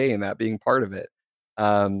being okay and that being part of it.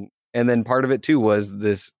 And then part of it too was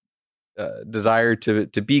this desire to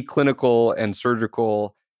be clinical and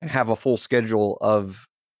surgical and have a full schedule of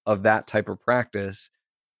of that type of practice,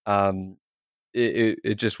 um,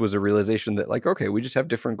 it just was a realization that like, okay, we just have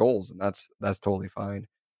different goals, and that's totally fine.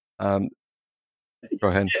 Um, Go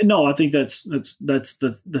ahead. No, I think that's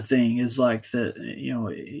the thing is like that.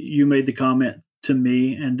 You made the comment to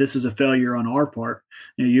me, and this is a failure on our part.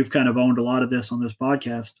 You've kind of owned a lot of this on this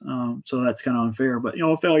podcast, so that's kind of unfair. But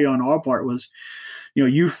a failure on our part was,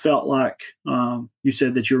 you felt like you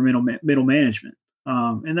said that you were middle management,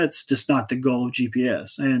 and that's just not the goal of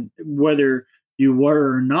GPS. And whether you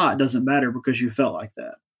were or not doesn't matter because you felt like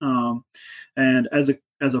that. And as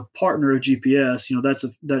a partner of GPS,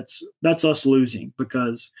 that's us losing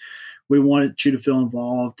because we wanted you to feel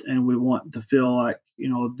involved and we want to feel like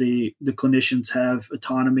the clinicians have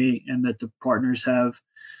autonomy and that the partners have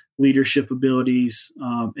leadership abilities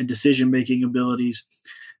and decision making abilities.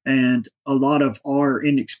 And a lot of our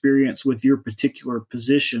inexperience with your particular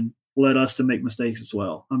position led us to make mistakes as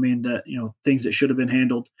well. I mean that things that should have been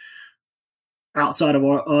handled outside of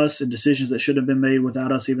us and decisions that should have been made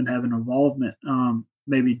without us even having involvement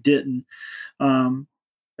maybe didn't. And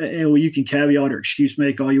you can caveat or excuse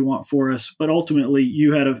make all you want for us, but ultimately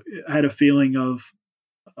you had a feeling of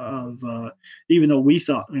even though we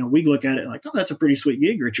thought we look at it like, oh, that's a pretty sweet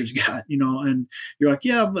gig Richard's got, and you're like,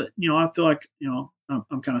 yeah, but I feel like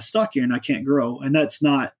I'm kind of stuck here and I can't grow, and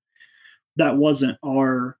that wasn't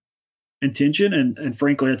our intention, and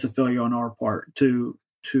frankly that's a failure on our part to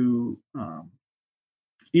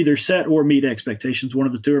either set or meet expectations, one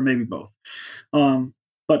of the two or maybe both.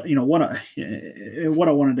 But what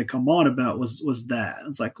I wanted to come on about was that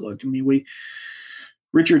it's like, look, I mean,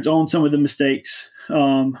 Richard's owned some of the mistakes.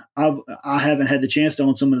 I haven't had the chance to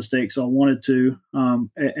own some of the mistakes, so I wanted to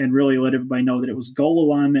and really let everybody know that it was goal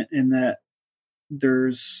alignment and that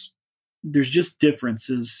there's just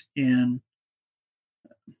differences in.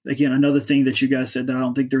 Again, another thing that you guys said that I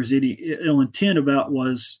don't think there's any ill intent about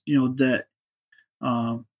was that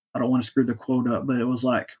I don't want to screw the quote up, but it was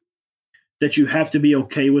like that you have to be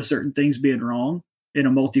okay with certain things being wrong in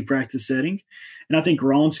a multi-practice setting. And I think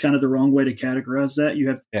wrong's kind of the wrong way to categorize that.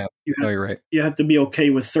 Yeah, no, you're right. You have to be okay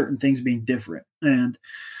with certain things being different. And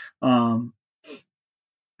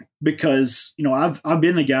because I've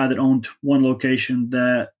been the guy that owned one location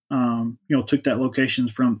that took that location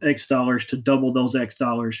from X dollars to double those X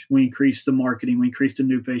dollars. We increased the marketing, we increased the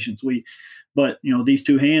new patients. But these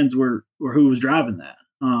two hands were who was driving that.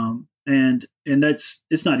 And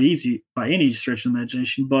it's not easy by any stretch of the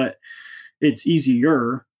imagination, but it's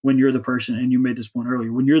easier when you're the person, and you made this point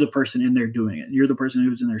earlier, when you're the person in there doing it, you're the person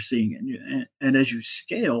who's in there seeing it. And as you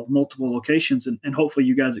scale multiple locations, and hopefully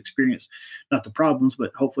you guys experience not the problems,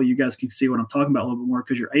 but hopefully you guys can see what I'm talking about a little bit more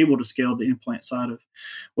because you're able to scale the implant side of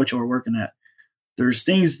what you're working at. There's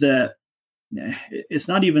things that it's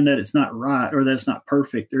not even that it's not right or that it's not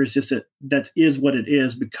perfect. There's just that is what it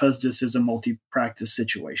is because this is a multi-practice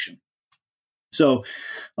situation. So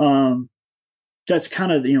that's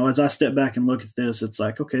kind of, as I step back and look at this, it's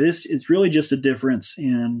like, okay, this is really just a difference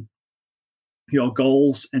in,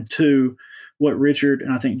 goals, and two, what Richard,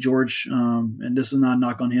 and I think George, and this is not a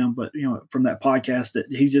knock on him, but, from that podcast that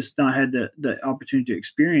he's just not had the opportunity to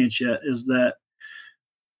experience yet, is that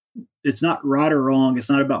it's not right or wrong. It's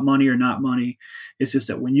not about money or not money. It's just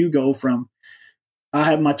that when you go from, I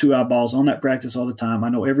have my two eyeballs on that practice all the time. I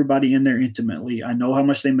know everybody in there intimately. I know how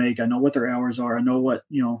much they make. I know what their hours are. I know what,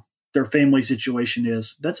 their family situation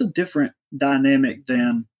is. That's a different dynamic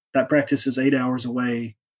than that practice is 8 hours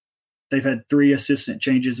away. They've had 3 assistant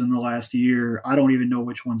changes in the last year. I don't even know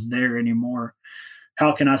which one's there anymore.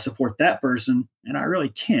 How can I support that person? And I really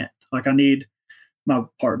can't. Like I need my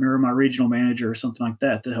partner or my regional manager or something like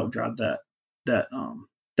that to help drive that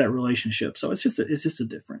relationship. So it's just a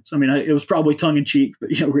difference. I mean, it was probably tongue in cheek, but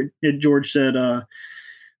George said,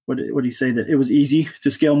 what did he say, that it was easy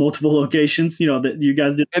to scale multiple locations? That you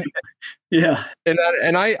guys did. Yeah.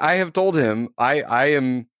 And I have told him I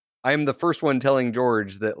am the first one telling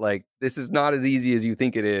George that like this is not as easy as you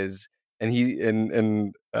think it is.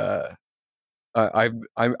 And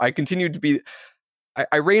I continue to be.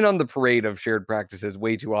 I rain on the parade of shared practices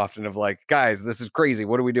way too often of like, guys, this is crazy.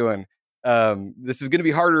 What are we doing? This is going to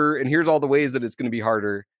be harder. And here's all the ways that it's going to be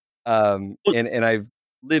harder. And I've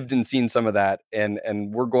lived and seen some of that, and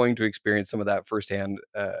we're going to experience some of that firsthand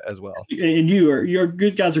as well. And you're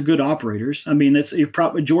good guys are good operators. I mean, you're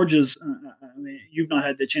probably George's. I mean, you've not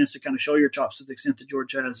had the chance to kind of show your chops to the extent that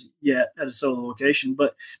George has yet at a solo location,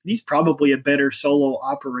 but he's probably a better solo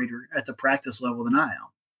operator at the practice level than I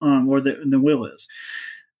am, or than Will is.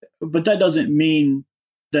 But that doesn't mean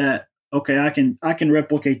that okay, I can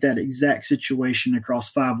replicate that exact situation across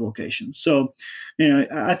 5 locations. So,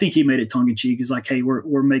 I think he made it tongue in cheek. He's like, hey, we're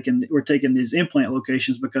taking these implant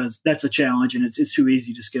locations because that's a challenge and it's too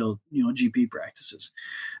easy to scale, GP practices.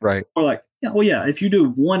 Right. Or like, yeah, well, yeah, if you do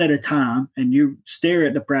one at a time and you stare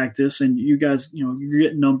at the practice and you guys, you're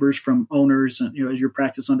getting numbers from owners and, as your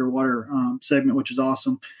practice underwater segment, which is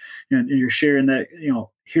awesome. And you're sharing that,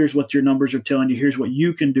 here's what your numbers are telling you. Here's what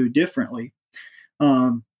you can do differently.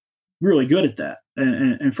 Um, Really good at that.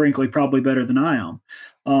 And frankly, probably better than I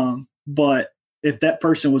am. But if that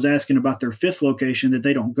person was asking about their 5th location that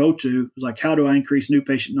they don't go to, like, how do I increase new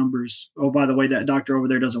patient numbers? Oh, by the way, that doctor over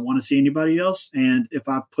there doesn't want to see anybody else. And if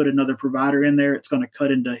I put another provider in there, it's going to cut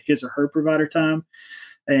into his or her provider time.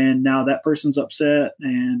 And now that person's upset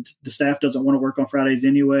and the staff doesn't want to work on Fridays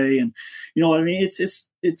anyway. And you know what I mean? It's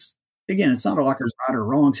again, it's not like a right or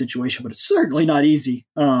wrong situation, but it's certainly not easy.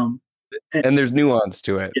 And, And there's nuance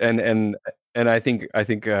to it. yeah, And I think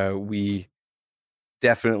we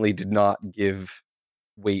definitely did not give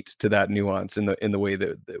weight to that nuance in the way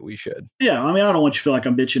that we should. yeah, I mean, I don't want you to feel like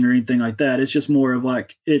I'm bitching or anything like that. It's just more of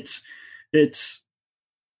like it's it's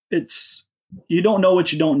you don't know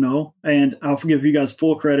what you don't know, and I'll give you guys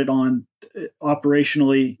full credit on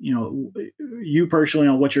operationally, you personally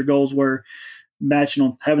on what your goals were, matching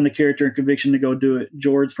on having the character and conviction to go do it.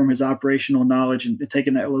 George from his operational knowledge and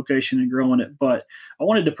taking that location and growing it. But I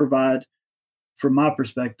wanted to provide, from my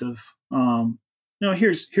perspective,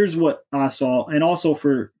 here's what I saw, and also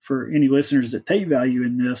for any listeners that take value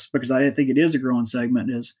in this, because I think it is a growing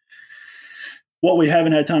segment, is what we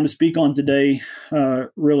haven't had time to speak on today,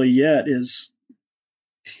 really yet, is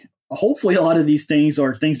hopefully a lot of these things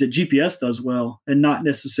are things that GPS does well, and not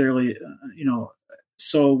necessarily,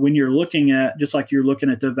 So when you're looking at, just like you're looking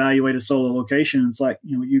at the evaluate a solo location, it's like,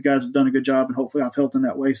 you guys have done a good job, and hopefully I've helped in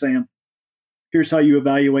that way, saying, here's how you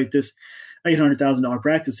evaluate this $800,000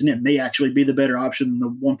 practice, and it may actually be the better option than the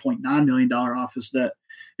 $1.9 million office that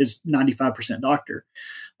is 95% doctor.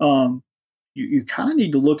 You kind of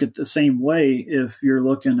need to look at the same way if you're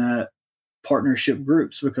looking at partnership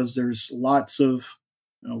groups, because there's lots of,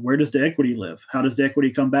 where does the equity live? How does the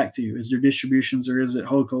equity come back to you? Is there distributions, or is it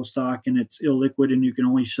HOCO stock and it's illiquid and you can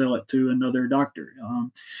only sell it to another doctor?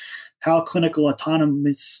 How clinical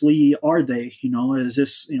autonomously are they? Is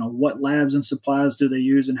this, what labs and supplies do they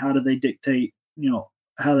use, and how do they dictate,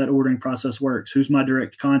 how that ordering process works? Who's my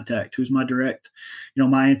direct contact? Who's my direct,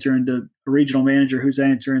 my answering to a regional manager, who's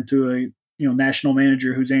answering to a, national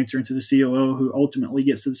manager, who's answering to the COO, who ultimately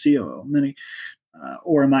gets to the COO. And then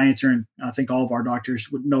or am I answering? I think all of our doctors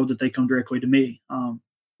would know that they come directly to me,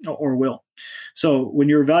 or will. So when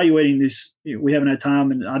you're evaluating this, we haven't had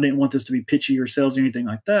time, and I didn't want this to be pitchy or sales or anything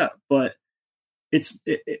like that, but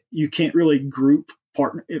you can't really group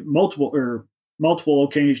multiple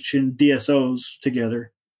location DSOs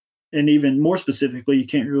together, and even more specifically, you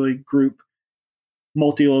can't really group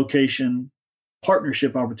multi-location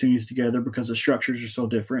partnership opportunities together because the structures are so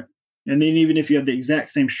different. And then even if you have the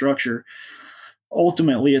exact same structure,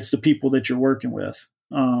 ultimately it's the people that you're working with.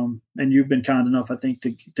 And you've been kind enough, I think,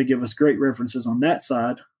 to give us great references on that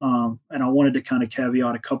side. And I wanted to kind of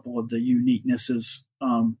caveat a couple of the uniquenesses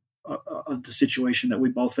of the situation that we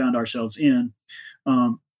both found ourselves in.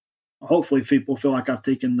 Hopefully people feel like I've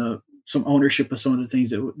taken some ownership of some of the things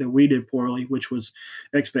that we did poorly, which was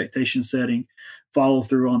expectation setting, follow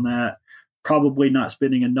through on that, probably not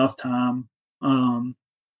spending enough time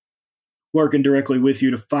working directly with you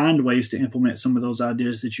to find ways to implement some of those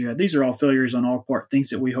ideas that you had. These are all failures on our part, things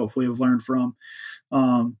that we hopefully have learned from,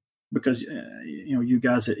 because you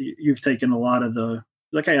guys, you've taken a lot of the,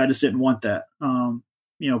 like, hey, I just didn't want that,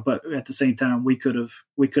 but at the same time, we could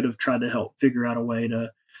have tried to help figure out a way to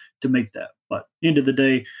make that. But end of the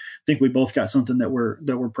day, I think we both got something that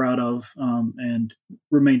we're proud of, and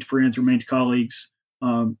remained friends, remained colleagues.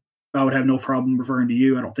 I would have no problem referring to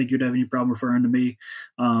you. I don't think you'd have any problem referring to me.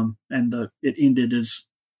 And it ended as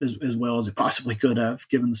well as it possibly could have,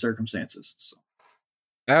 given the circumstances. So.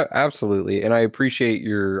 Absolutely. And I appreciate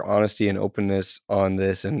your honesty and openness on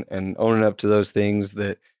this, and owning up to those things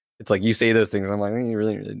that it's like you say those things. I'm like, you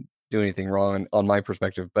really didn't do anything wrong on my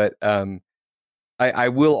perspective. But I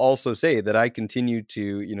will also say that I continue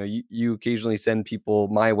to, you occasionally send people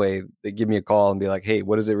my way that give me a call and be like, hey,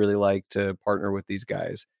 what is it really like to partner with these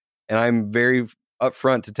guys? And I'm very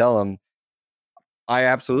upfront to tell them, I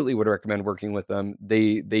absolutely would recommend working with them.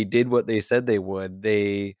 They did what they said they would.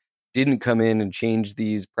 They didn't come in and change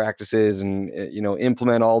these practices and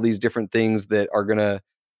implement all these different things that are going to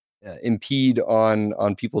impede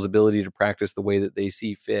on people's ability to practice the way that they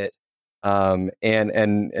see fit. And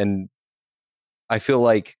I feel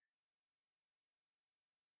like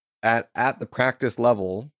at the practice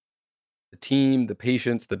level, the team, the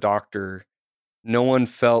patients, the doctor, no one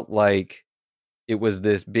felt like it was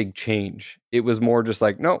this big change. It was more just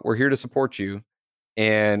like, no, we're here to support you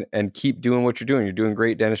and keep doing what you're doing. You're doing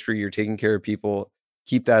great dentistry. You're taking care of people.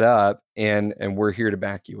 Keep that up, and we're here to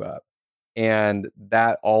back you up. And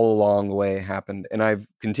that all along the way happened. And I've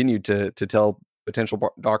continued to tell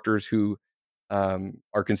potential doctors who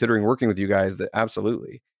are considering working with you guys that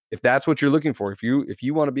absolutely, if that's what you're looking for, if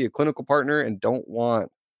you want to be a clinical partner and don't want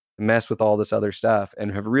to mess with all this other stuff,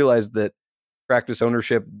 and have realized that practice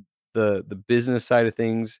ownership, the business side of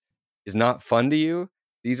things, is not fun to you,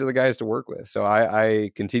 these are the guys to work with. So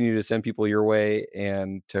I continue to send people your way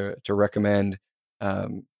and to recommend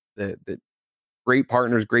the great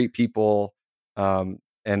partners, great people,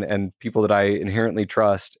 and people that I inherently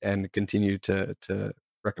trust and continue to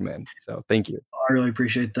recommend. So thank you. I really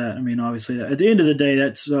appreciate that. I mean, obviously, at the end of the day,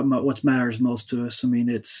 that's what matters most to us. I mean,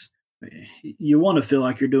 it's you want to feel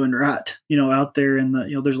like you're doing right, out there in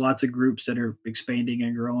the, there's lots of groups that are expanding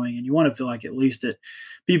and growing, and you want to feel like at least that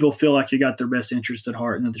people feel like you got their best interest at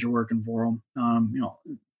heart and that you're working for them.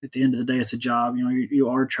 At the end of the day, it's a job. You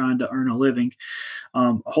are trying to earn a living.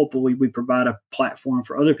 Hopefully, we provide a platform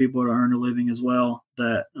for other people to earn a living as well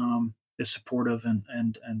that is supportive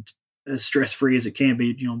and as stress free as it can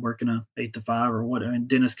be. Working a 8 to 5 or what. In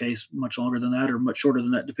dentist case, much longer than that or much shorter than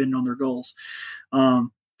that, depending on their goals.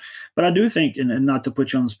 But I do think, and not to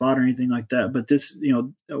put you on the spot or anything like that, but this,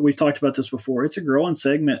 we've talked about this before. It's a growing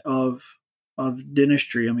segment of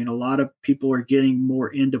dentistry. I mean, a lot of people are getting more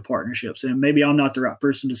into partnerships, and maybe I'm not the right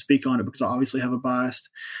person to speak on it because I obviously have a bias,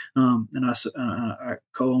 and I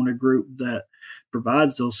co-own a group that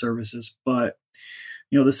provides those services. But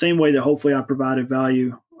the same way that hopefully I provided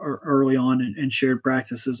value early on and shared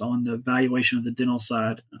practices on the valuation of the dental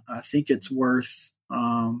side, I think it's worth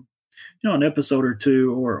an episode or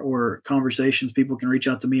two or conversations. People can reach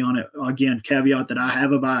out to me on it. Again, caveat that I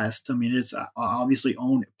have a bias. I mean, I obviously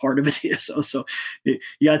own part of it. So you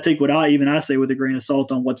got to take what I say with a grain of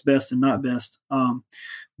salt on what's best and not best.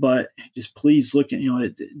 But just please look at,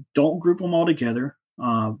 don't group them all together.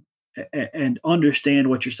 And understand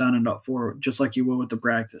what you're signing up for, just like you will with the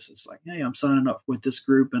practice. It's like, hey, I'm signing up with this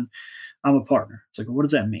group and I'm a partner. It's like, what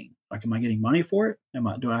does that mean? Like, am I getting money for it?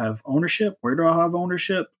 Do I have ownership? Where do I have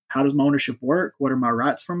ownership? How does my ownership work? What are my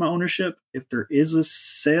rights for my ownership? If there is a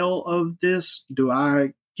sale of this, do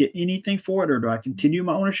I get anything for it, or do I continue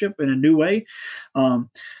my ownership in a new way?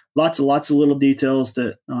 Lots of little details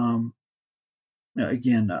that,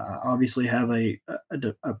 again, obviously have a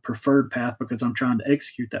preferred path because I'm trying to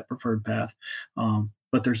execute that preferred path.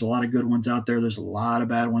 But there's a lot of good ones out there. There's a lot of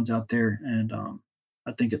bad ones out there. And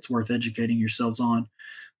I think it's worth educating yourselves on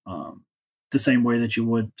the same way that you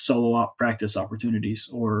would solo practice opportunities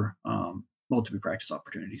or multiple practice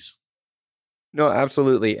opportunities. No,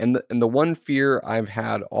 absolutely. And the one fear I've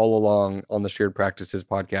had all along on the Shared Practices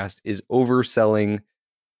podcast is overselling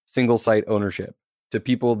single site ownership to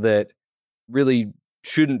people that really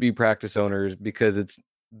shouldn't be practice owners because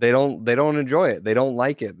they don't enjoy it. They don't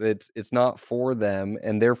like it. It's not for them,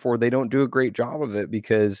 and therefore they don't do a great job of it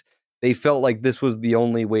because they felt like this was the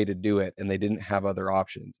only way to do it and they didn't have other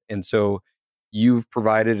options. And so you've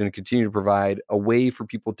provided and continue to provide a way for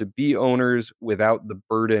people to be owners without the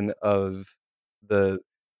burden of the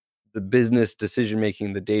business decision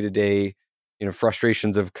making, the day-to-day,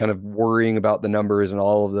 frustrations of kind of worrying about the numbers and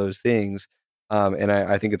all of those things. And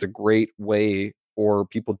I think it's a great way for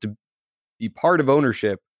people to be part of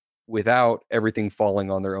ownership without everything falling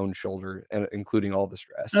on their own shoulder, and including all the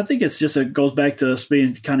stress. I think it goes back to us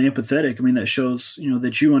being kind of empathetic. I mean, that shows,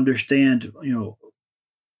 that you understand,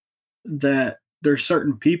 that there's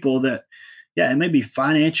certain people that, yeah, it may be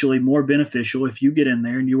financially more beneficial if you get in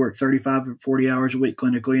there and you work 35 or 40 hours a week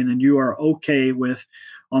clinically, and then you are okay with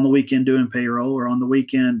on the weekend doing payroll or on the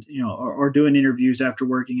weekend, or doing interviews after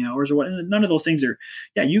working hours or what. And none of those things are,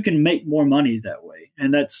 yeah, you can make more money that way.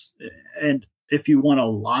 And if you want a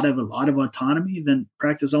lot of autonomy, then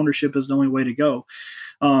practice ownership is the only way to go.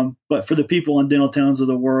 But for the people in dental towns of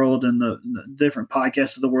the world and the different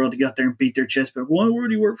podcasts of the world to get out there and beat their chest, but why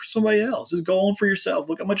would you work for somebody else? Just go on for yourself.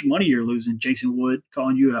 Look how much money you're losing. Jason Wood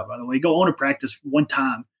calling you out, by the way. Go own a practice one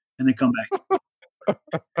time and then come back.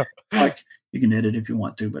 Like, you can edit if you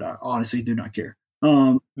want to, but I honestly do not care.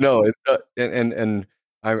 No, and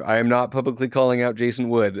I am not publicly calling out Jason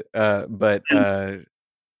Wood, but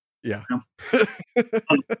yeah.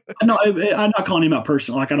 No, I'm not calling him out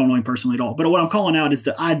personally. Like, I don't know him personally at all. But what I'm calling out is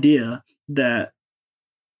the idea that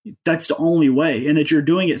that's the only way, and that you're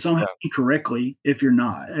doing it somehow incorrectly if you're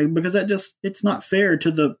not, because it's not fair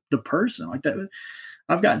to the person like that.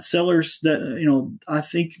 I've got sellers that, I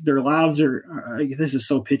think their lives are, this is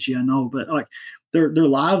so pitchy, I know, but like their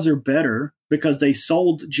lives are better because they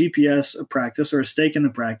sold GPS a practice or a stake in the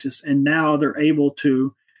practice, and now they're able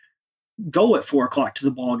to go at 4 o'clock to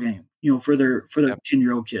the ball game, for their Yep.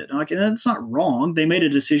 10-year-old kid. Like, and that's not wrong. They made a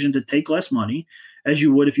decision to take less money, as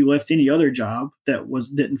you would if you left any other job that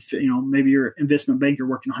didn't fit. Maybe you're an investment banker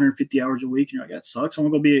working 150 hours a week, and you're like, that sucks. I'm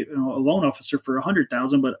gonna go be a loan officer for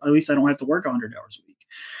 100,000, but at least I don't have to work 100 hours a week.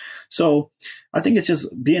 So I think it's just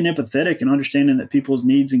being empathetic and understanding that people's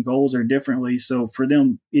needs and goals are differently. So for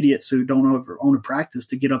them idiots who don't ever own a practice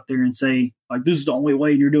to get up there and say, like, this is the only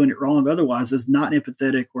way and you're doing it wrong, otherwise, is not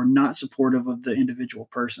empathetic or not supportive of the individual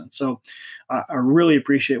person. So I really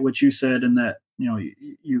appreciate what you said, and that,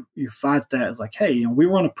 you fight that. It's like, hey, we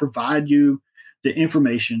want to provide you the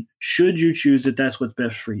information should you choose that that's what's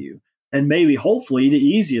best for you. And maybe, hopefully, the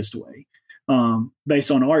easiest way,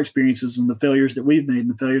 based on our experiences and the failures that we've made and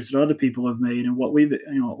the failures that other people have made and what we've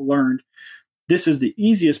learned. This is the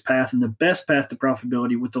easiest path and the best path to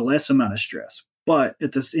profitability with the less amount of stress. But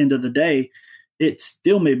at the end of the day, it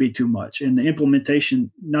still may be too much. And the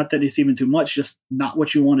implementation, not that it's even too much, just not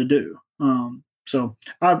what you want to do. So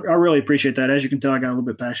I really appreciate that. As you can tell, I got a little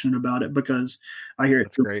bit passionate about it because I hear it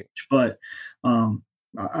That's too great. much. But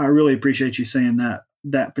I really appreciate you saying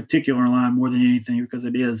that particular line more than anything, because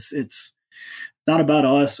it's not about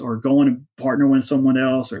us or going to partner with someone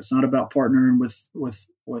else, or it's not about partnering with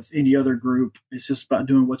any other group. It's just about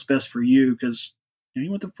doing what's best for you, because you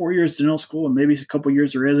went to 4 years to dental school and maybe a couple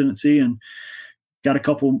years of residency and got a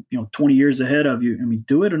couple 20 years ahead of you. I mean,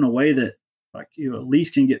 do it in a way that, like, you at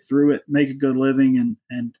least can get through it, make a good living,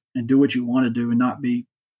 and do what you want to do, and not be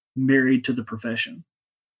married to the profession,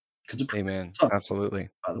 because the profession Amen. sucks, Absolutely.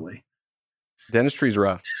 by the way. Dentistry's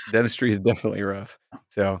rough. Dentistry is definitely rough.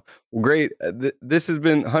 So, well, great. This has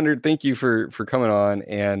been 100. Thank you for coming on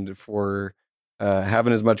and for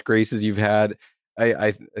having as much grace as you've had.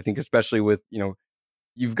 I think especially with,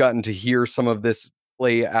 you've gotten to hear some of this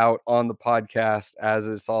play out on the podcast as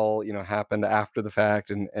it's all, happened after the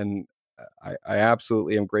fact. And I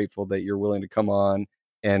absolutely am grateful that you're willing to come on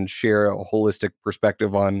and share a holistic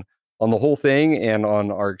perspective on the whole thing and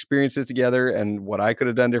on our experiences together and what I could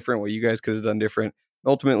have done different, what you guys could have done different.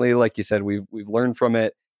 Ultimately, like you said, we've learned from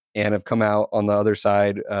it and have come out on the other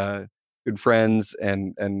side, good friends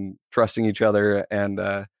and trusting each other. And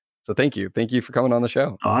so thank you for coming on the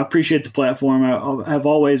show. I appreciate the platform. I've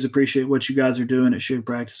always appreciated what you guys are doing at Shared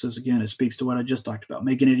Practices. Again, it speaks to what I just talked about,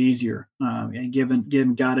 making it easier, and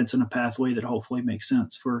giving guidance and a pathway that hopefully makes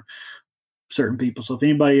sense for certain people. So if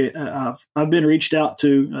anybody, I've been reached out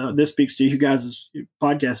to, this speaks to you guys'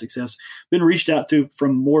 podcast success, been reached out to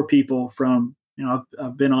from more people from,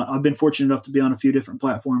 I've been fortunate enough to be on a few different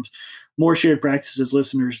platforms. More Shared Practices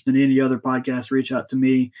listeners than any other podcast reach out to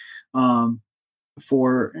me,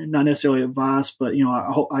 for not necessarily advice, but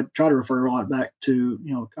I try to refer a lot back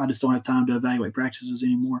to, I just don't have time to evaluate practices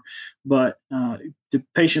anymore. But the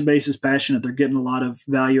patient base is passionate; they're getting a lot of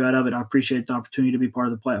value out of it. I appreciate the opportunity to be part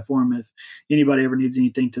of the platform. If anybody ever needs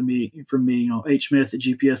anything from me,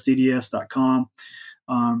 hsmith@gpsdds.com.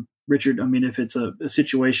 Richard, I mean, if it's a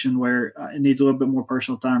situation where it needs a little bit more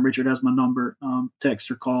personal time, Richard has my number, text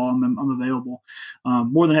or call. I'm available.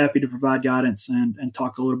 More than happy to provide guidance and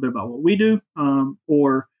talk a little bit about what we do,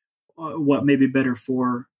 or what may be better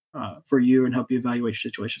for you, and help you evaluate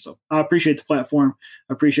your situation. So I appreciate the platform.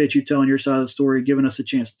 I appreciate you telling your side of the story, giving us a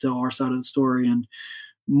chance to tell our side of the story. And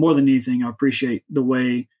more than anything, I appreciate the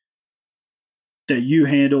way that you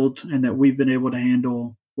handled and that we've been able to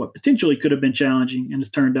handle what potentially could have been challenging, and it's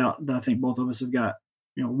turned out that I think both of us have got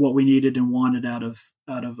what we needed and wanted out of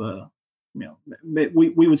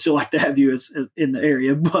we would still like to have you as in the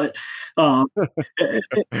area, but at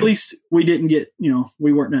least we didn't get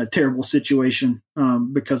we weren't in a terrible situation,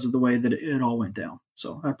 because of the way that it all went down.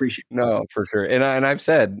 So I appreciate it. No, for sure. And I've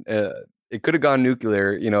said it could have gone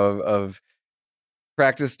nuclear, of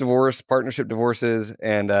practice divorce, partnership divorces,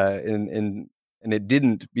 and it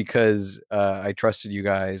didn't, because I trusted you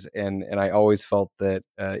guys, and I always felt that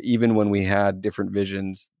even when we had different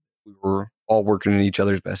visions, we were all working in each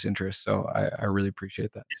other's best interests. So I really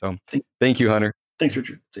appreciate that. So thank you, Hunter. Thanks,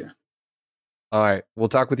 Richard. See ya. All right, we'll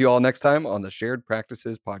talk with you all next time on the Shared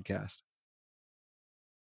Practices podcast.